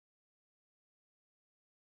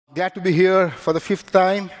Glad to be here for the 5th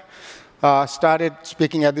time. Started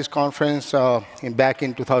speaking at this conference back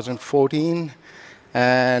in 2014.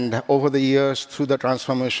 And over the years, through the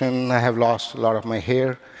transformation, I have lost a lot of my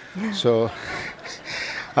hair. So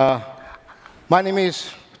my name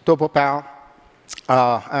is Topo Pal.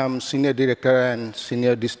 I'm Senior Director and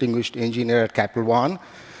Senior Distinguished Engineer at Capital One.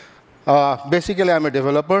 Basically, I'm a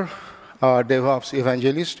developer, DevOps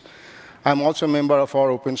evangelist. I'm also a member of our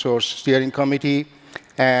open source steering committee.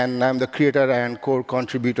 And I'm the creator and core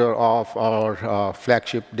contributor of our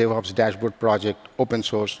flagship DevOps dashboard project, open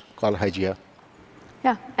source, called Hygia.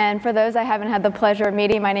 Yeah, and for those I haven't had the pleasure of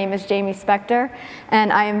meeting, my name is Jamie Specter,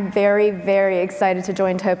 and I am very, very excited to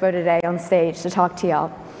join Topo today on stage to talk to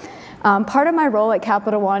y'all. Part of my role at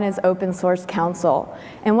Capital One is open source counsel,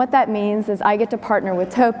 and what that means is I get to partner with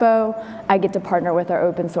Topo, I get to partner with our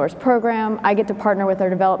open source program, I get to partner with our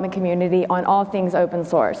development community on all things open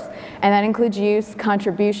source, and that includes use,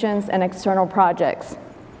 contributions, and external projects.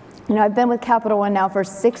 You know, I've been with Capital One now for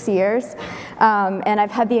 6 years, and I've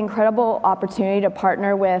had the incredible opportunity to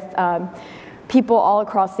partner with people all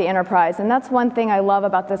across the enterprise. And that's one thing I love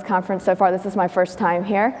about this conference so far. This is my first time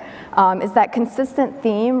here, is that consistent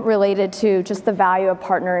theme related to just the value of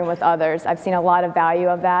partnering with others. I've seen a lot of value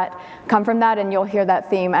of that come from that, and you'll hear that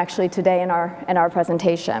theme actually today in our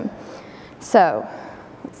presentation. So,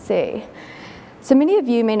 let's see. So many of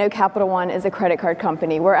you may know Capital One is a credit card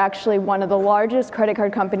company. We're actually one of the largest credit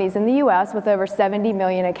card companies in the US with over 70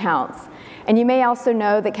 million accounts. And you may also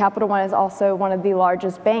know that Capital One is also one of the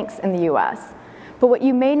largest banks in the US. But what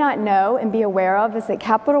you may not know and be aware of is that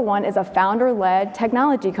Capital One is a founder-led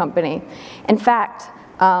technology company. In fact,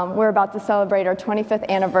 we're about to celebrate our 25th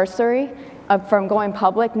anniversary from going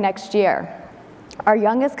public next year. Our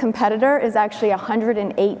youngest competitor is actually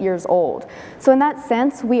 108 years old. So in that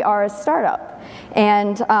sense, we are a startup.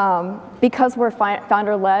 And because we're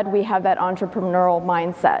founder-led, we have that entrepreneurial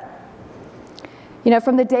mindset. You know,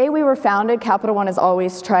 from the day we were founded, Capital One has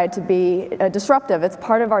always tried to be disruptive. It's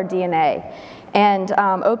part of our DNA. And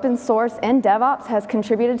open source and DevOps has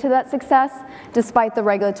contributed to that success, despite the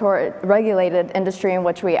regulated industry in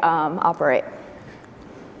which we operate.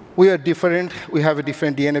 We are different. We have a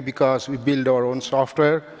different DNA because we build our own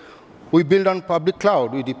software. We build on public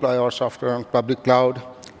cloud. We deploy our software on public cloud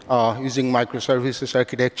using microservices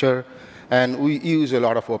architecture. And we use a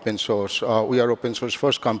lot of open source. We are open source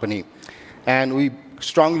first company. And we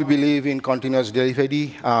strongly believe in continuous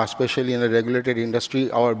delivery, especially in a regulated industry.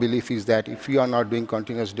 Our belief is that if you are not doing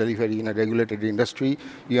continuous delivery in a regulated industry,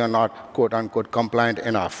 you are not, quote unquote, compliant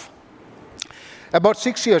enough. About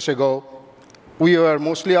 6 years ago, we were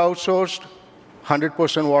mostly outsourced,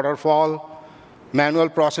 100% waterfall, manual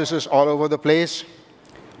processes all over the place.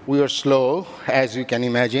 We were slow, as you can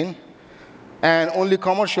imagine. And only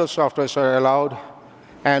commercial softwares are allowed.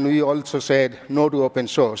 And we also said no to open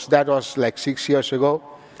source. That was like 6 years ago.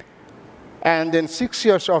 And then 6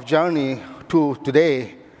 years of journey to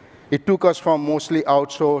today, it took us from mostly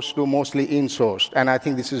outsourced to mostly insourced. And I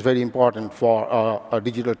think this is very important for our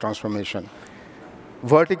digital transformation.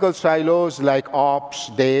 Vertical silos like ops,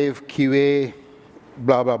 dev, QA,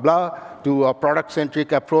 blah, blah, blah, to a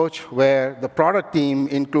product-centric approach where the product team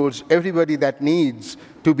includes everybody that needs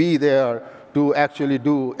to be there to actually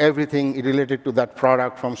do everything related to that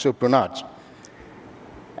product from soup to nuts.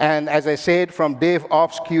 And as I said, from dev,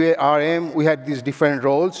 ops, QA, RM, we had these different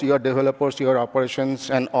roles, your developers, your operations,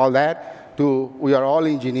 and all that, to we are all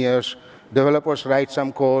engineers. Developers write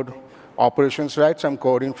some code, operations write some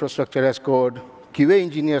code, infrastructure as code, QA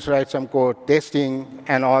engineers write some code, testing,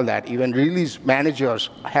 and all that. Even release managers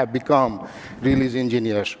have become release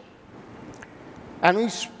engineers. And we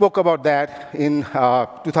spoke about that in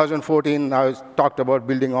 2014. I talked about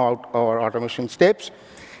building out our automation steps.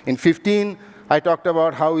 In 15, I talked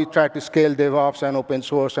about how we try to scale DevOps and open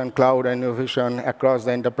source and cloud and innovation across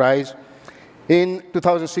the enterprise. In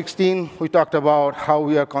 2016, we talked about how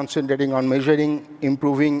we are concentrating on measuring,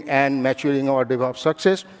 improving, and maturing our DevOps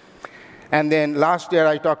success. And then last year,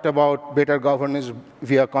 I talked about better governance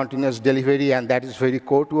via continuous delivery, and that is very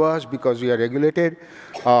core to us because we are regulated.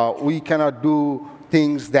 We cannot do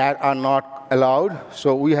things that are not allowed,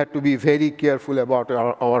 so we had to be very careful about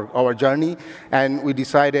our journey, and we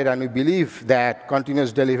decided and we believe that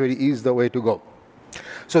continuous delivery is the way to go.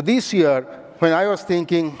 So this year, when I was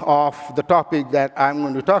thinking of the topic that I'm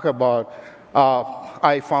going to talk about,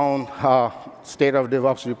 I found State of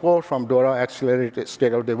DevOps report from DORA, Accelerated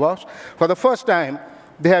State of DevOps. For the first time,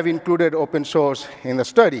 they have included open source in the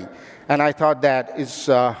study. And I thought that is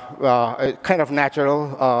a kind of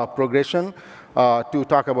natural progression to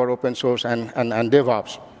talk about open source and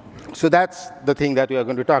DevOps. So that's the thing that we are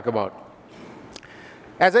going to talk about.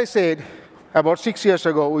 as I said, about 6 years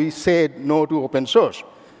ago, we said no to open source.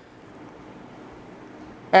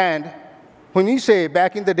 And when you say,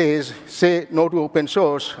 back in the days, say no to open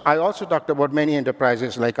source, I also talked about many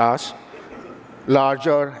enterprises like us,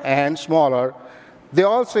 larger and smaller. They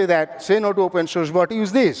all say that, say no to open source, but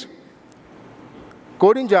use this.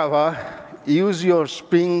 Code in Java, use your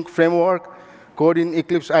Spring framework, code in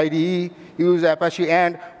Eclipse IDE, use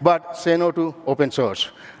Apache but say no to open source.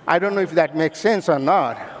 I don't know if that makes sense or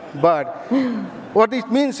not, but what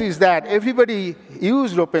it means is that everybody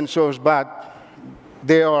used open source, but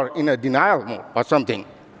they are in a denial mode or something.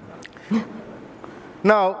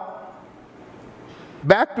 Now,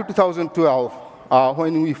 back to 2012,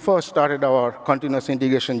 when we first started our continuous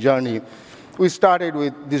integration journey, we started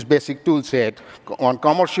with this basic tool set, one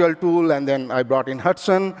commercial tool, and then I brought in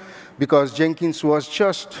Hudson, because Jenkins was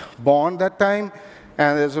just born that time,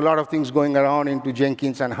 and there's a lot of things going around into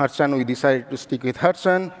Jenkins and Hudson. We decided to stick with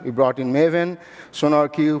Hudson. We brought in Maven,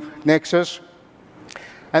 SonarQube, Nexus,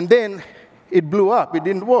 and then it blew up. It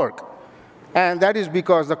didn't work. And that is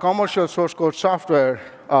because the commercial source code software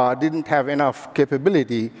didn't have enough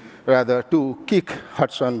capability, rather, to kick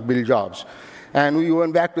Hudson build jobs. And we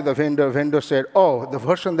went back to the vendor. Vendor said, oh, the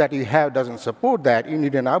version that you have doesn't support that. You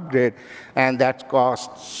need an upgrade, and that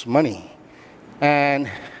costs money. And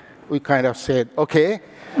we kind of said, OK,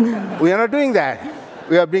 we are not doing that.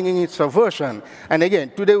 We are bringing in Subversion. And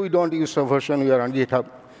again, today we don't use Subversion. We are on GitHub.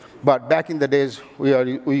 But back in the days,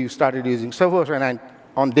 we started using Subversion, and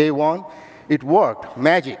on day one, it worked,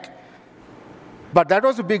 magic. But that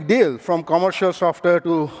was a big deal, from commercial software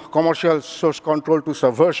to commercial source control to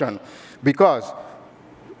Subversion, because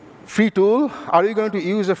free tool, are we going to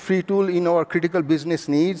use a free tool in our critical business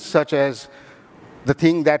needs, such as the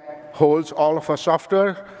thing that holds all of our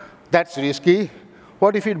software? That's risky.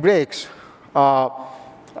 What if it breaks?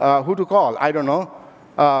 Who to call? I don't know.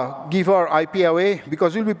 Give our IP away,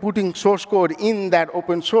 because we'll be putting source code in that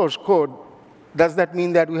open source code. Does that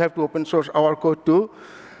mean that we have to open source our code too?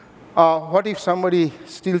 What if somebody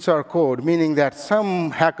steals our code, meaning that some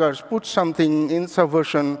hackers put something in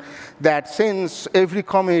Subversion that sends every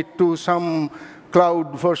commit to some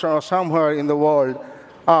cloud version or somewhere in the world?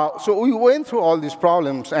 So we went through all these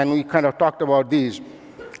problems, and we kind of talked about these.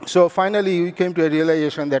 So finally, we came to a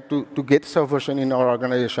realization that to get Subversion in our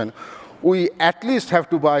organization, we at least have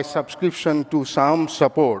to buy subscription to some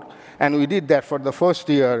support. And we did that for the first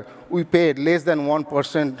year. We paid less than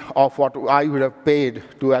 1% of what I would have paid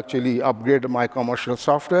to actually upgrade my commercial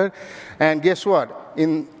software. And guess what?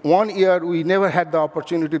 In 1 year, we never had the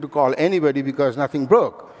opportunity to call anybody because nothing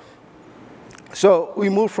broke. So we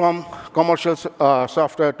moved from commercial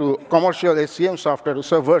software to commercial SCM software to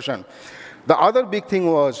Subversion. The other big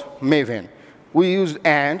thing was Maven. We used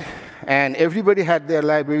and everybody had their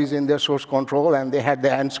libraries in their source control, and they had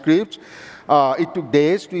the AND scripts. It took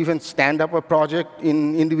days to even stand up a project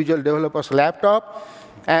in individual developer's laptop,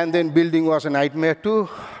 and then building was a nightmare too.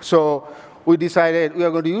 So we decided we are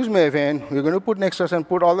going to use Maven, we're going to put Nexus and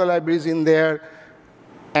put all the libraries in there,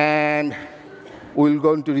 and we're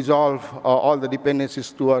going to resolve all the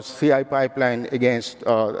dependencies to our CI pipeline against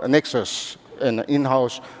Nexus, an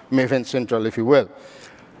in-house Maven Central, if you will.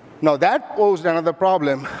 Now, that posed another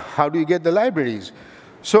problem. How do you get the libraries?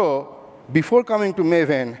 So before coming to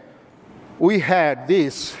Maven, we had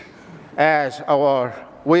this as our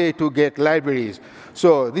way to get libraries.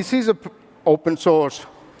 So this is an open source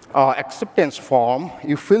acceptance form.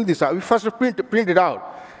 You fill this out. You first print it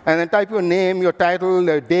out, and then type your name, your title,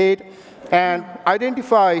 the date, and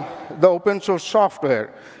identify the open source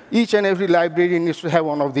software. Each and every library needs to have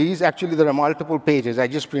one of these. Actually, there are multiple pages. I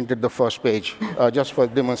just printed the first page just for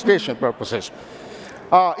demonstration purposes.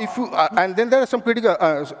 And then there are some critical,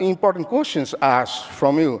 important questions asked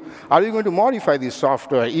from you. Are you going to modify this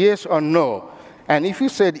software, yes or no? And if you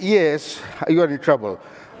said yes, you are in trouble.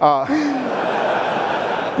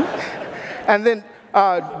 And then,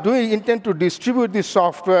 do you intend to distribute this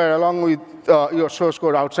software along with your source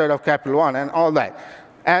code outside of Capital One and all that?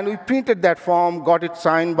 And we printed that form, got it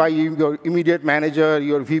signed by your immediate manager,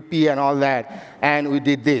 your VP, and all that, and we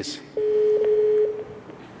did this.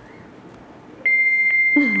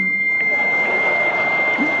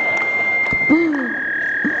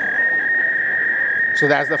 So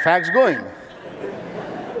that's the fax going.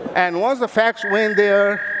 And once the fax went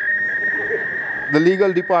there, the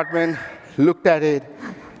legal department looked at it,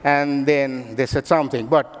 and then they said something.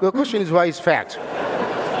 But the question is, why is fax?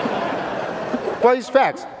 Why is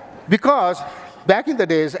fax? Because back in the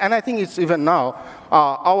days, and I think it's even now,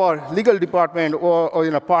 our legal department or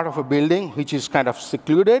in a part of a building which is kind of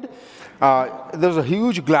secluded, there's a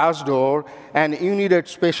huge glass door, and you needed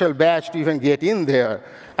special badge to even get in there.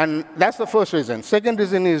 And that's the first reason. Second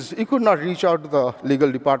reason is you could not reach out to the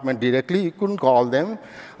legal department directly. You couldn't call them.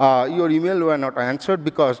 Your email were not answered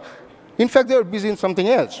because, in fact, they were busy in something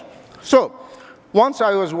else. So once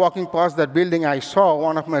I was walking past that building, I saw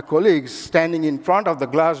one of my colleagues standing in front of the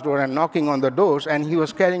glass door and knocking on the doors, and he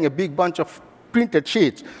was carrying a big bunch of printed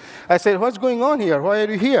sheets. I said, what's going on here? Why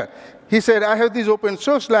are you here? He said, I have these open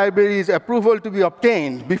source libraries approval to be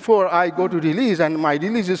obtained before I go to release, and my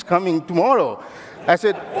release is coming tomorrow. I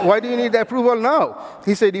said, why do you need approval now?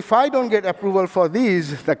 He said, if I don't get approval for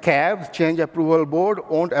these, the CAB, Change Approval Board,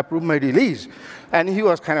 won't approve my release. And he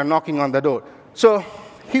was kind of knocking on the door. So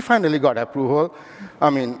he finally got approval.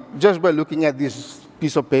 I mean, just by looking at this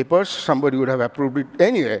piece of paper, somebody would have approved it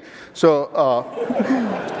anyway. So,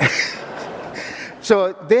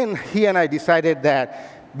 so then he and I decided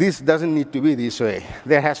that this doesn't need to be this way.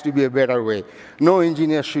 There has to be a better way. No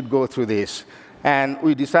engineer should go through this. And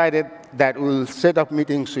we decided that we'll set up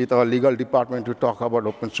meetings with our legal department to talk about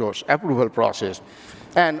open source approval process.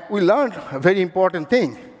 And we learned a very important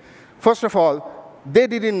thing. First of all, they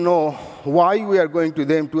didn't know why we are going to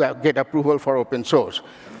them to get approval for open source.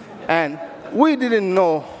 And we didn't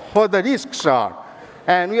know what the risks are.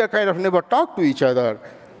 And we are kind of never talked to each other.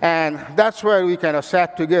 And that's where we kind of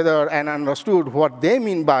sat together and understood what they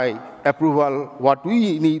mean by approval, what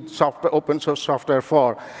we need software, open source software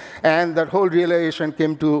for. And that whole realization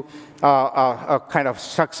came to a kind of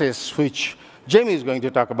success, which Jamie is going to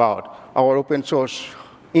talk about, our open source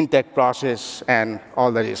intake process and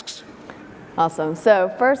all the risks. Awesome.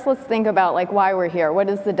 So first, let's think about why we're here. What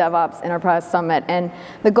is the DevOps Enterprise Summit? And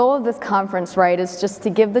the goal of this conference, right, is just to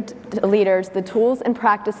give the leaders the tools and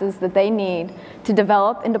practices that they need to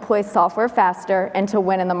develop and deploy software faster and to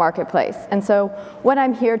win in the marketplace. And so what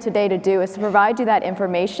I'm here today to do is to provide you that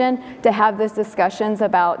information to have these discussions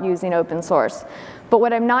about using open source. But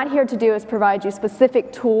what I'm not here to do is provide you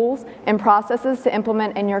specific tools and processes to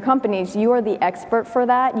implement in your companies. You are the expert for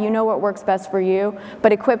that. You know what works best for you.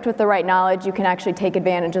 But equipped with the right knowledge, you can actually take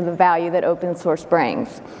advantage of the value that open source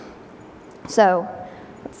brings. So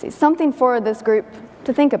let's see, something for this group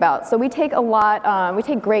to think about. So we take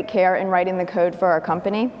great care in writing the code for our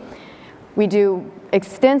company. We do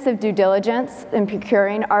extensive due diligence in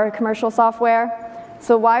procuring our commercial software.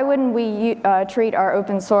 So why wouldn't we treat our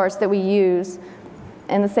open source that we use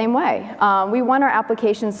in the same way? We want our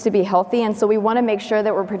applications to be healthy, and so we want to make sure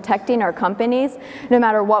that we're protecting our companies no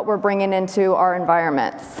matter what we're bringing into our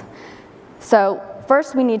environments. So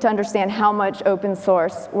first, we need to understand how much open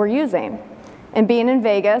source we're using. And being in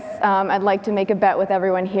Vegas, I'd like to make a bet with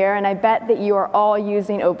everyone here, and I bet that you are all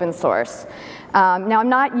using open source. Now, I'm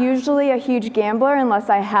not usually a huge gambler unless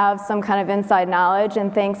I have some kind of inside knowledge,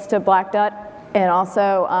 and thanks to Black Duck and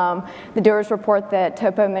also the DOES report that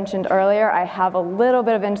Topo mentioned earlier, I have a little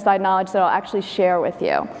bit of inside knowledge that I'll actually share with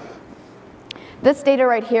you. This data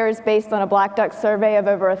right here is based on a Black Duck survey of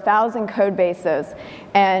over 1,000 code bases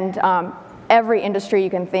and every industry you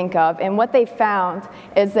can think of. And what they found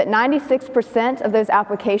is that 96% of those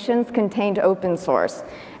applications contained open source.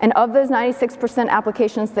 And of those 96%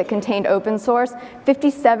 applications that contained open source,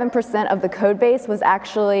 57% of the code base was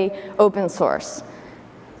actually open source.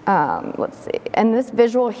 Let's see, and this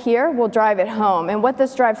visual here will drive it home. And what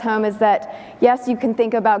this drives home is that, yes, you can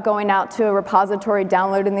think about going out to a repository,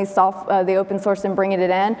 downloading the open source and bringing it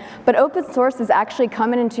in, but open source is actually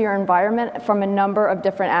coming into your environment from a number of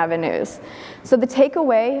different avenues. So the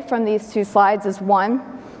takeaway from these two slides is, one,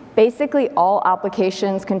 basically all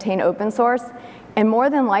applications contain open source, and more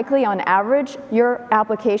than likely, on average, your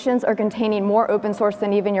applications are containing more open source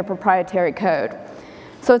than even your proprietary code.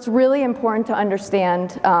 So it's really important to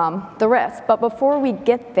understand the risk. But before we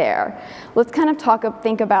get there, let's kind of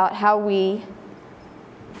think about how we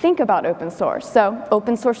think about open source. So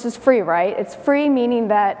open source is free, right? It's free, meaning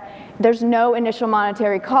that there's no initial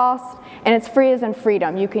monetary cost, and it's free as in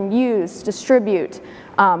freedom. You can use, distribute,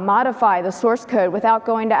 modify the source code without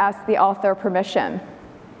going to ask the author permission.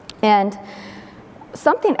 And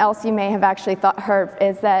something else you may have actually heard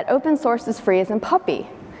is that open source is free as in puppy.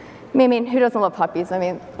 I mean, who doesn't love puppies? I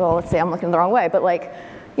mean, well, let's say I'm looking the wrong way, but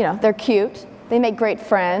they're cute, they make great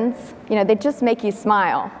friends, they just make you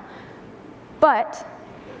smile. But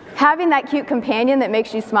having that cute companion that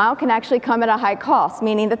makes you smile can actually come at a high cost,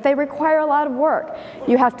 meaning that they require a lot of work.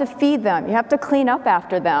 You have to feed them, you have to clean up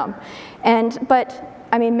after them. But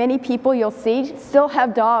I mean, many people you'll see still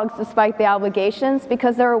have dogs despite the obligations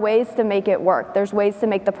because there are ways to make it work. There's ways to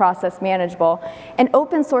make the process manageable. And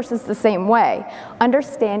open source is the same way.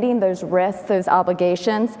 Understanding those risks, those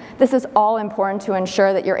obligations, this is all important to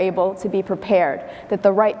ensure that you're able to be prepared, that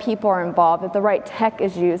the right people are involved, that the right tech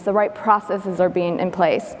is used, the right processes are being in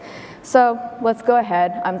place. So let's go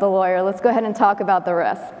ahead. I'm the lawyer. Let's go ahead and talk about the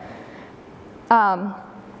risks.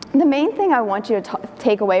 The main thing I want you to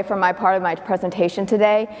take away from my part of my presentation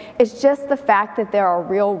today is just the fact that there are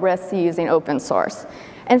real risks to using open source.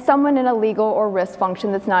 And someone in a legal or risk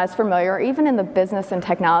function that's not as familiar, or even in the business and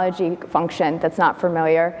technology function that's not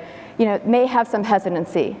familiar, may have some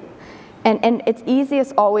hesitancy. And it's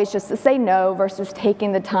easiest always just to say no versus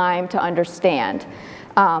taking the time to understand.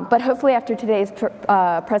 But hopefully after today's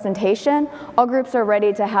presentation, all groups are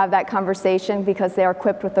ready to have that conversation because they are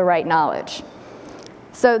equipped with the right knowledge.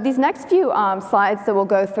 So these next few slides that we'll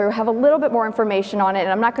go through have a little bit more information on it, and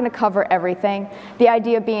I'm not going to cover everything. The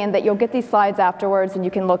idea being that you'll get these slides afterwards and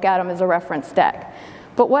you can look at them as a reference deck.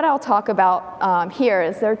 But what I'll talk about here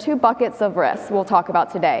is there are two buckets of risks we'll talk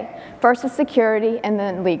about today. First is security and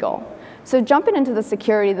then legal. So jumping into the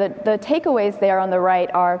security, the takeaways there on the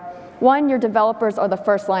right are, one, your developers are the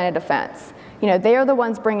first line of defense. They are the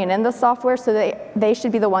ones bringing in the software, so they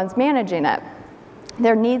should be the ones managing it.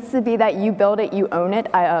 There needs to be that you build it, you own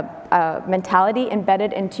it, mentality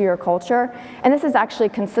embedded into your culture. And this is actually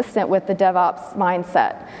consistent with the DevOps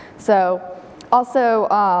mindset. So also,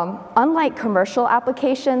 unlike commercial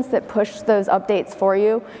applications that push those updates for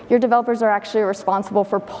you, your developers are actually responsible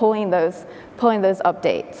for pulling those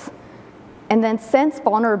updates. And then since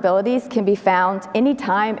vulnerabilities can be found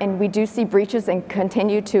anytime, and we do see breaches and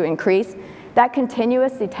continue to increase, that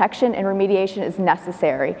continuous detection and remediation is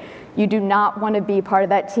necessary. You do not want to be part of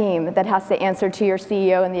that team that has to answer to your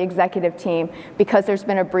CEO and the executive team because there's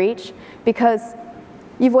been a breach, because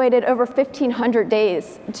you've waited over 1,500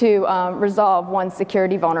 days to resolve one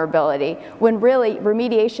security vulnerability, when really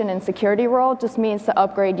remediation in security world just means to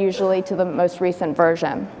upgrade usually to the most recent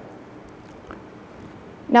version.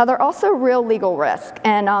 Now, there are also real legal risks,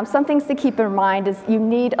 and some things to keep in mind is you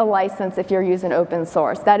need a license if you're using open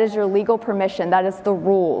source. That is your legal permission, that is the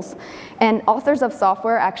rules. And authors of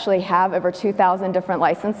software actually have over 2,000 different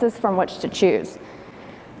licenses from which to choose.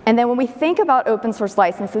 And then when we think about open source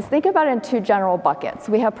licenses, think about it in two general buckets.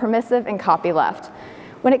 We have permissive and copyleft.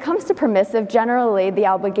 When it comes to permissive, generally the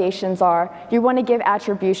obligations are you want to give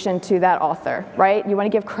attribution to that author, right? You want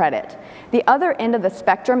to give credit. The other end of the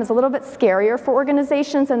spectrum is a little bit scarier for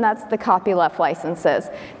organizations, and that's the copyleft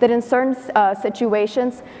licenses. That in certain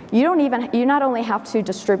situations, you not only have to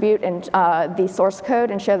distribute the source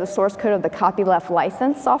code and share the source code of the copyleft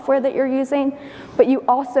license software that you're using, but you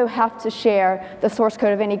also have to share the source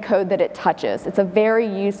code of any code that it touches. It's a very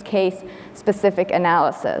use case specific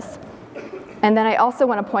analysis. And then I also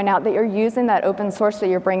want to point out that you're using that open source that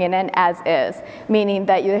you're bringing in as is, meaning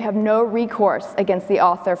that you have no recourse against the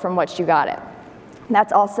author from which you got it.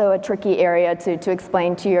 That's also a tricky area to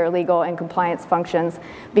explain to your legal and compliance functions,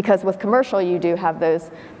 because with commercial you do have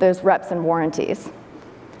those reps and warranties.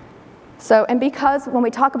 So, and because when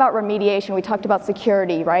we talk about remediation, we talked about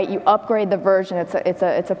security, right? You upgrade the version.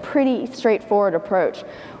 It's a pretty straightforward approach.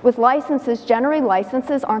 With licenses, generally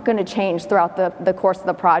licenses aren't going to change throughout the course of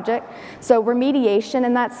the project. So remediation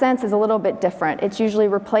in that sense is a little bit different. It's usually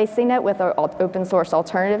replacing it with an open source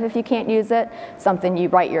alternative if you can't use it, something you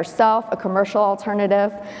write yourself, a commercial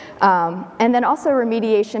alternative. And then also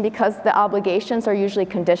remediation, because the obligations are usually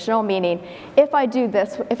conditional, meaning if I do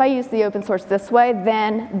this, if I use the open source this way,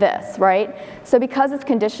 then this, right? So because it's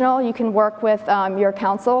conditional, you can work with your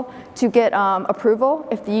counsel to get approval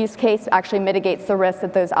if the use case actually mitigates the risk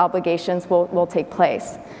that those obligations will take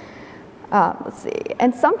place. Let's see.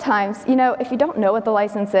 And sometimes, if you don't know what the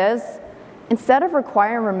license is, instead of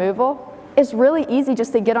requiring removal, it's really easy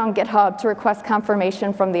just to get on GitHub to request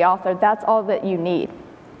confirmation from the author. That's all that you need.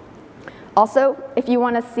 Also, if you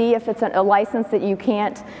want to see if it's a license that you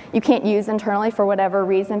can't use internally for whatever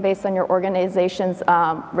reason based on your organization's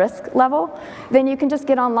risk level, then you can just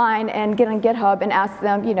get online and get on GitHub and ask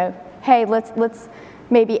them, hey, let's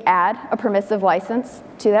maybe add a permissive license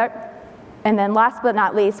to that. And then last but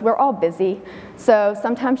not least, we're all busy. So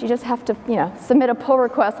sometimes you just have to submit a pull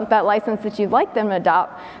request with that license that you'd like them to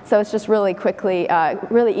adopt. So it's just really quickly,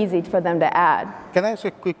 really easy for them to add. Can I ask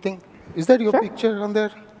a quick thing? Is that your Sure. picture on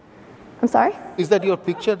there? I'm sorry? Is that your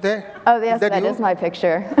picture there? Oh, yes, that you? is my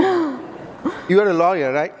picture. You are a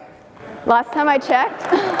lawyer, right? Last time I checked.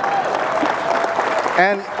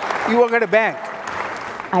 And you work at a bank.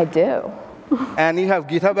 I do. And you have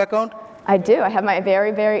GitHub account? I do. I have my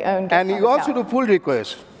very, very own GitHub And you also account. do pull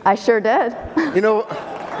requests. I sure did. You know,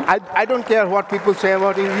 I don't care what people say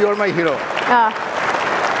about you. You're my hero.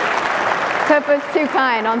 Topo's too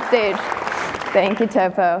kind on stage. Thank you,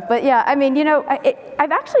 Topo. But yeah, I mean, you know,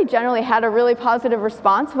 I've actually generally had a really positive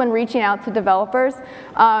response when reaching out to developers.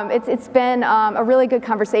 It's been a really good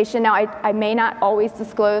conversation. Now, I may not always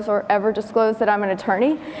disclose or ever disclose that I'm an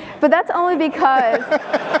attorney, but that's only because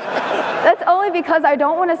I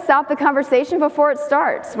don't want to stop the conversation before it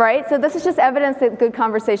starts, right? So this is just evidence that good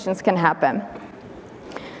conversations can happen.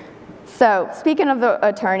 So speaking of the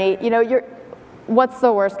attorney, you know, what's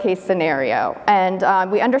the worst case scenario?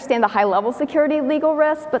 And we understand the high level security legal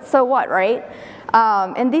risk, but so what, right?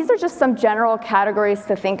 And these are just some general categories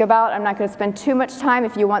to think about. I'm not going to spend too much time.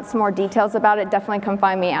 If you want some more details about it, definitely come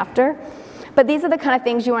find me after. But these are the kind of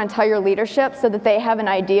things you want to tell your leadership so that they have an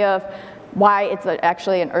idea of why it's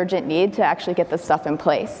actually an urgent need to actually get this stuff in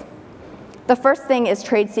place. The first thing is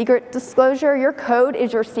trade secret disclosure. Your code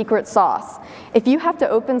is your secret sauce. If you have to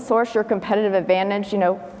open source your competitive advantage, you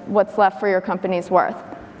know, what's left for your company's worth.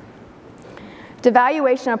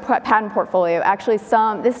 Devaluation of patent portfolio. Actually,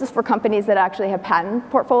 this is for companies that actually have patent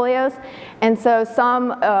portfolios. And so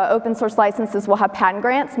some open source licenses will have patent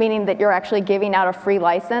grants, meaning that you're actually giving out a free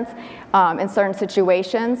license in certain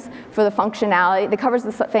situations for the functionality that covers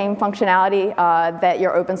the same functionality that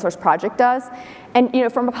your open source project does. And you know,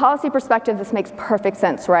 from a policy perspective, this makes perfect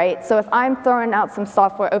sense, right? So if I'm throwing out some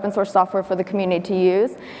software, open source software for the community to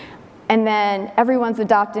use, and then everyone's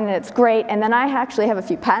adopting it, it's great, and then I actually have a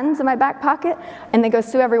few patents in my back pocket, and then go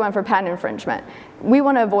sue everyone for patent infringement. We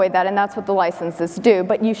want to avoid that, and that's what the licenses do,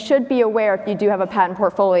 but you should be aware if you do have a patent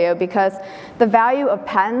portfolio, because the value of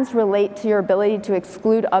patents relate to your ability to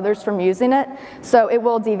exclude others from using it, so it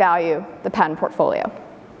will devalue the patent portfolio.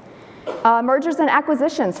 Mergers and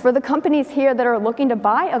acquisitions for the companies here that are looking to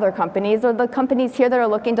buy other companies, or the companies here that are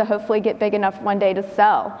looking to hopefully get big enough one day to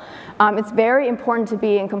sell. It's very important to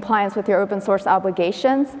be in compliance with your open source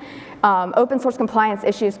obligations. Open source compliance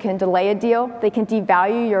issues can delay a deal, they can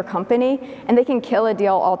devalue your company, and they can kill a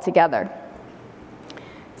deal altogether.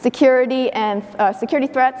 Security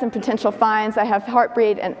threats and potential fines. I have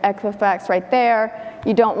Heartbleed and Equifax right there.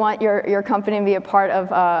 You don't want your company to be a part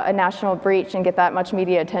of a national breach and get that much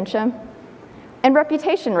media attention. And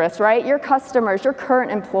reputation risks, right? Your customers, your current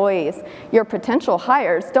employees, your potential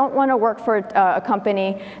hires don't want to work for a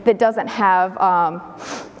company that doesn't have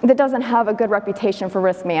a good reputation for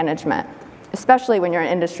risk management, especially when you're in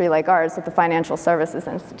an industry like ours with the financial services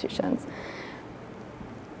institutions.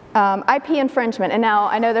 IP infringement, and now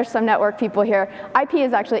I know there's some network people here. IP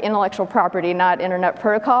is actually intellectual property, not internet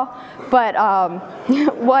protocol. But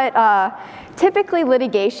typically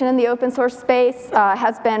litigation in the open source space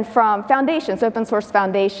has been from foundations, open source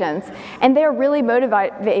foundations, and they're really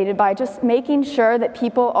motivated by just making sure that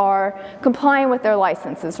people are complying with their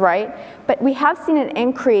licenses, right? But we have seen an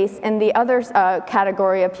increase in the other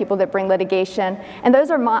category of people that bring litigation, and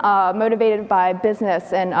those are motivated by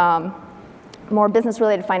business and more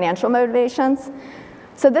business-related financial motivations.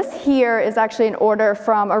 So this here is actually an order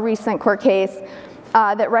from a recent court case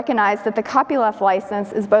that recognized that the copyleft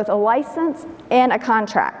license is both a license and a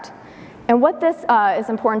contract. And what this is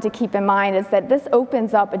important to keep in mind is that this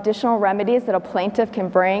opens up additional remedies that a plaintiff can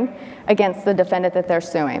bring against the defendant that they're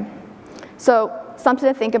suing. So something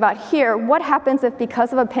to think about here, what happens if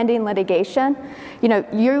because of a pending litigation, you know,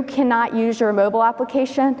 you cannot use your mobile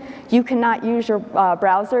application, you cannot use your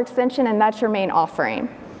browser extension, and that's your main offering?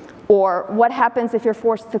 Or what happens if you're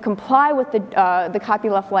forced to comply with the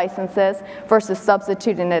copyleft licenses versus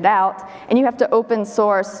substituting it out, and you have to open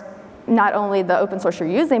source not only the open source you're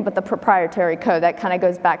using, but the proprietary code? That kind of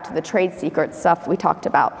goes back to the trade secret stuff we talked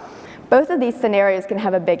about. Both of these scenarios can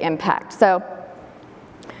have a big impact. So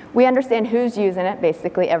we understand who's using it,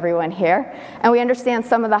 basically everyone here, and we understand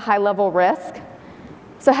some of the high-level risk.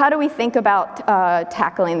 So how do we think about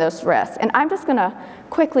tackling those risks? And I'm just going to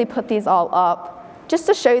quickly put these all up just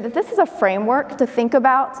to show you that this is a framework to think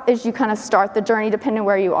about as you kind of start the journey, depending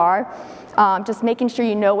where you are. Just making sure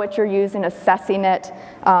you know what you're using, assessing it.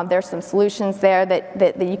 There's some solutions there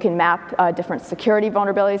that you can map different security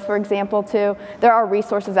vulnerabilities, for example, to. There are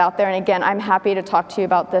resources out there, and again, I'm happy to talk to you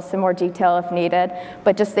about this in more detail if needed,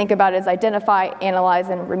 but just think about it as identify, analyze,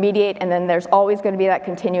 and remediate, and then there's always going to be that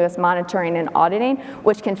continuous monitoring and auditing,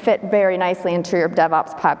 which can fit very nicely into your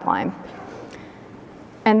DevOps pipeline.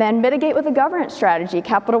 And then mitigate with a governance strategy.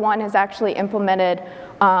 Capital One has actually implemented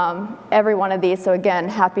every one of these. So again,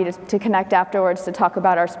 happy to connect afterwards to talk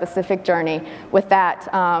about our specific journey. With that,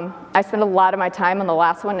 I spent a lot of my time on the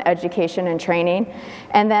last one, education and training.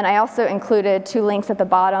 And then I also included 2 links at the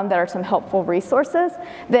bottom that are some helpful resources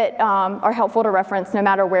that are helpful to reference no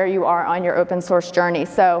matter where you are on your open source journey.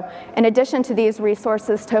 So in addition to these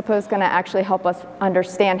resources, Topo is going to actually help us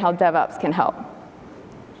understand how DevOps can help.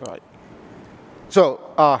 Right.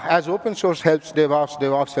 So as open source helps DevOps,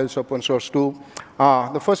 DevOps helps open source too.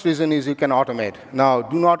 The first reason is you can automate. Now,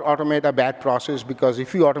 do not automate a bad process, because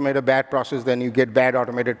if you automate a bad process, then you get bad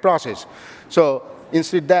automated process. So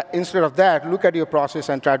instead of that, look at your process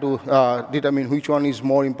and try to determine which one is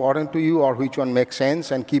more important to you or which one makes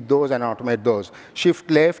sense, and keep those and automate those.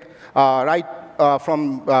 Shift left, right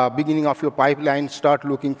from beginning of your pipeline, start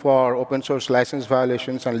looking for open source license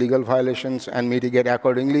violations and legal violations and mitigate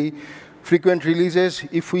accordingly. Frequent releases,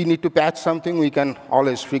 if we need to patch something, we can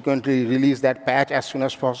always frequently release that patch as soon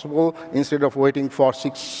as possible instead of waiting for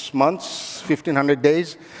 6 months, 1,500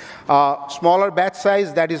 days. Smaller batch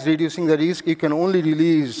size, that is reducing the risk. You can only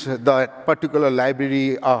release that particular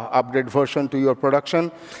library upgrade version to your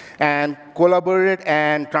production. And collaborate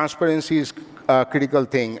and transparency is a critical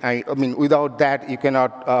thing. I mean, without that, you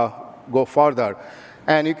cannot go further.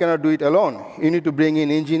 And you cannot do it alone. You need to bring in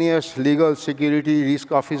engineers, legal, security,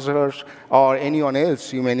 risk officers, or anyone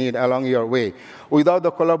else you may need along your way. Without the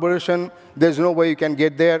collaboration, there's no way you can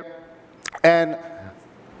get there. And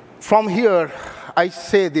from here, I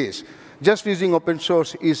say this. Just using open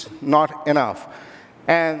source is not enough.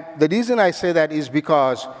 And the reason I say that is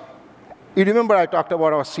because you remember I talked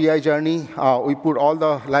about our CI journey. We put all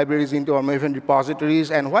the libraries into our Maven repositories.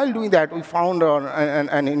 And while doing that, we found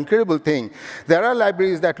an incredible thing. There are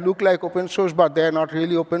libraries that look like open source, but they're not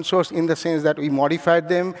really open source in the sense that we modified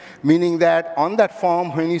them, meaning that on that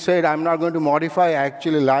form, when you said, I'm not going to modify, I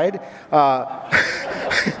actually lied. Now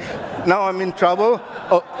I'm in trouble.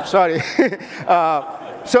 Oh, sorry.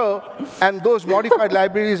 And those modified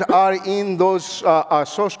libraries are in those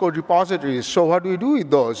source code repositories. So what do we do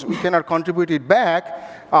with those? We cannot contribute it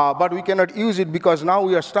back, but we cannot use it because now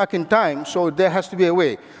we are stuck in time. So there has to be a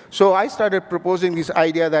way. So I started proposing this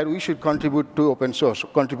idea that we should contribute to open source,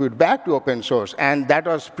 contribute back to open source. And that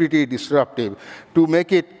was pretty disruptive. To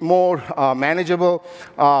make it more manageable,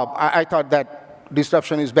 I thought that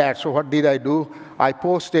disruption is bad. So what did I do? I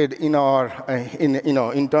posted in our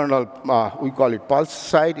internal, we call it Pulse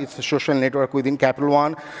site. It's a social network within Capital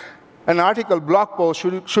One. An article, blog post,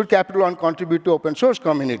 should Capital One contribute to open source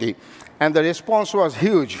community? And the response was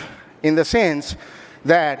huge in the sense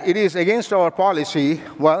that it is against our policy.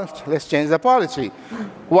 Well, let's change the policy.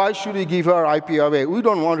 Why should we give our IP away? We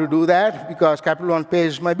don't want to do that because Capital One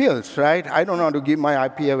pays my bills, right? I don't want to give my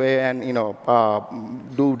IP away and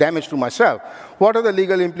do damage to myself. What are the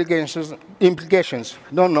legal implications?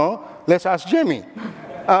 Don't know. Let's ask Jamie.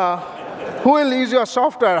 Who will use your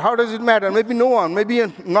software? How does it matter? Maybe no one.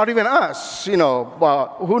 Maybe not even us. Who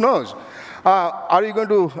knows? Are you going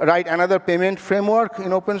to write another payment framework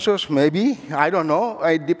in open source? Maybe. I don't know.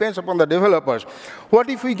 It depends upon the developers. What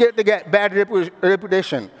if we get the bad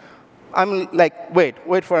reputation? I'm like,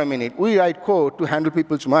 wait for a minute. We write code to handle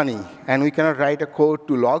people's money, and we cannot write a code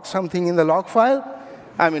to log something in the log file?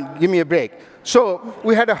 I mean, give me a break. So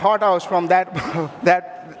we had a hothouse from that,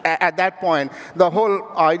 at that point. The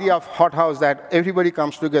whole idea of hothouse that everybody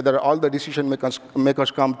comes together, all the decision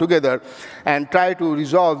makers come together and try to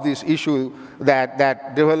resolve this issue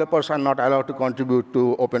that developers are not allowed to contribute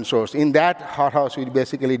to open source. In that hothouse, we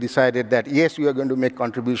basically decided that, yes, we are going to make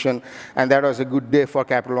contribution, and that was a good day for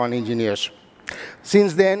Capital One engineers.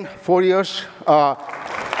 Since then, 4 years,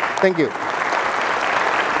 thank you.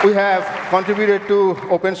 We have contributed to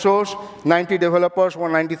open source, 90 developers,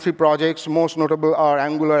 193 projects. Most notable are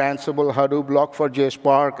Angular, Ansible, Hadoop, Log4j,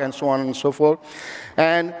 Spark, and so on and so forth.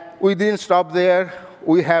 And we didn't stop there.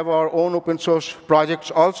 We have our own open source projects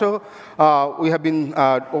also. We have been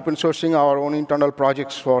open sourcing our own internal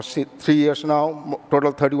projects for 3 years now,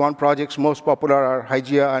 total 31 projects. Most popular are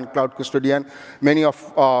Hygia and Cloud Custodian. Many of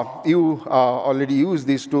you already use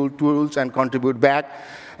these tools and contribute back.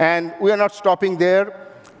 And we are not stopping there.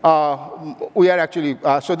 We are actually,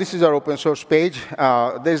 so this is our open source page.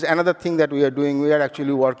 There's another thing that we are doing. We are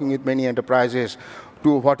actually working with many enterprises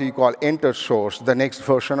to what we call enter source, the next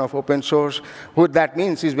version of open source. What that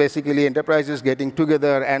means is basically enterprises getting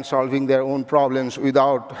together and solving their own problems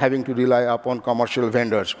without having to rely upon commercial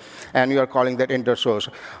vendors. And we are calling that enter source.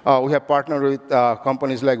 We have partnered with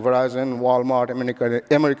companies like Verizon, Walmart,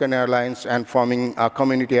 American Airlines, and forming a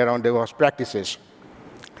community around DevOps practices.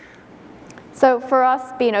 So for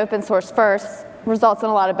us, being open source first results in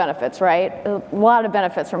a lot of benefits, right? A lot of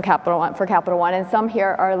benefits from Capital One, and some here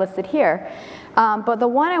are listed here. But the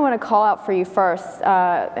one I want to call out for you first,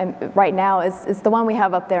 and right now, is the one we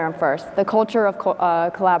have up there in first, the culture of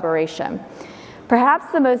collaboration.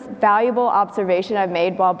 Perhaps the most valuable observation I've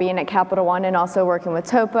made while being at Capital One and also working with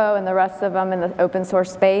Topo and the rest of them in the open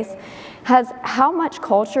source space has how much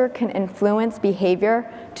culture can influence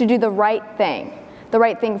behavior to do the right thing. The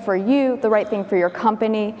right thing for you, the right thing for your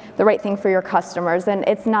company, the right thing for your customers. And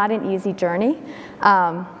it's not an easy journey.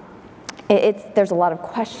 There's a lot of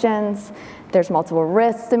questions. There's multiple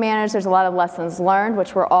risks to manage. There's a lot of lessons learned,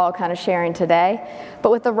 which we're all kind of sharing today.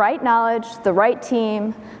 But with the right knowledge, the right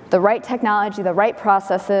team, the right technology, the right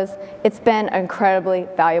processes, it's been an incredibly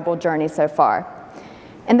valuable journey so far.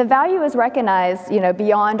 And the value is recognized,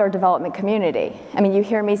 beyond our development community. I mean, you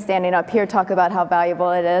hear me standing up here talk about how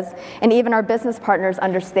valuable it is, and even our business partners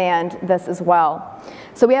understand this as well.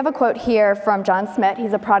 So we have a quote here from John Smith.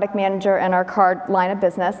 He's a product manager in our card line of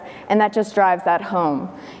business, and that just drives that home.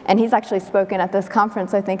 And he's actually spoken at this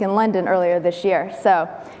conference, I think, in London earlier this year. So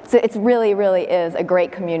it really, really is a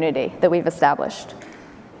great community that we've established.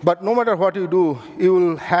 But no matter what you do, you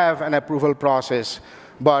will have an approval process.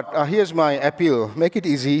 But here's my appeal. Make it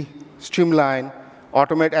easy, streamline,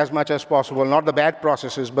 automate as much as possible, not the bad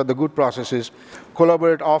processes, but the good processes,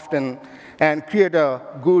 collaborate often, and create a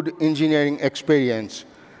good engineering experience.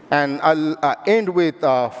 And I'll end with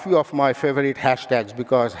a few of my favorite hashtags,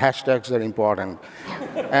 because hashtags are important.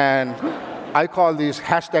 And I call these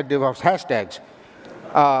hashtag DevOps hashtags.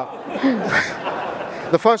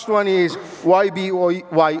 The first one is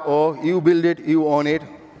YBYO, you build it, you own it.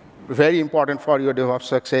 Very important for your DevOps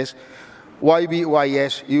success.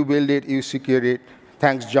 YBYS, you build it, you secure it.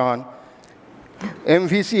 Thanks, John.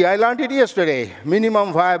 MVC, I learned it yesterday.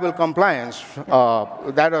 Minimum viable compliance.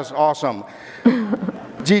 That was awesome.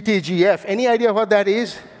 GTGF, any idea what that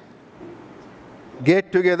is?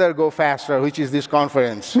 Get together, go faster, which is this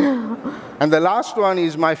conference. And the last one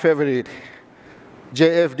is my favorite,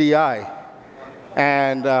 JFDI.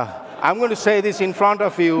 And I'm going to say this in front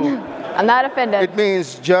of you. I'm not offended. It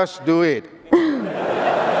means just do it.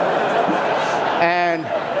 and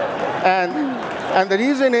the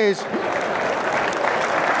reason is,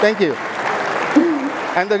 thank you.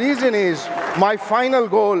 And the reason is, my final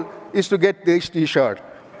goal is to get this T-shirt.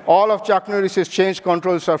 All of Chuck Norris's change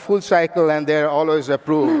controls are full cycle, and they're always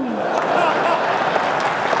approved.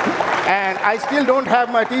 And I still don't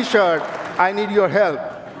have my T-shirt. I need your help.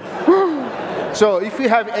 So if you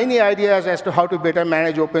have any ideas as to how to better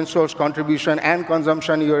manage open source contribution and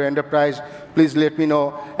consumption in your enterprise, please let me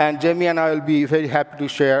know. And Jamie and I will be very happy to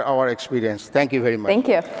share our experience. Thank you very much. Thank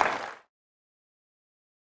you.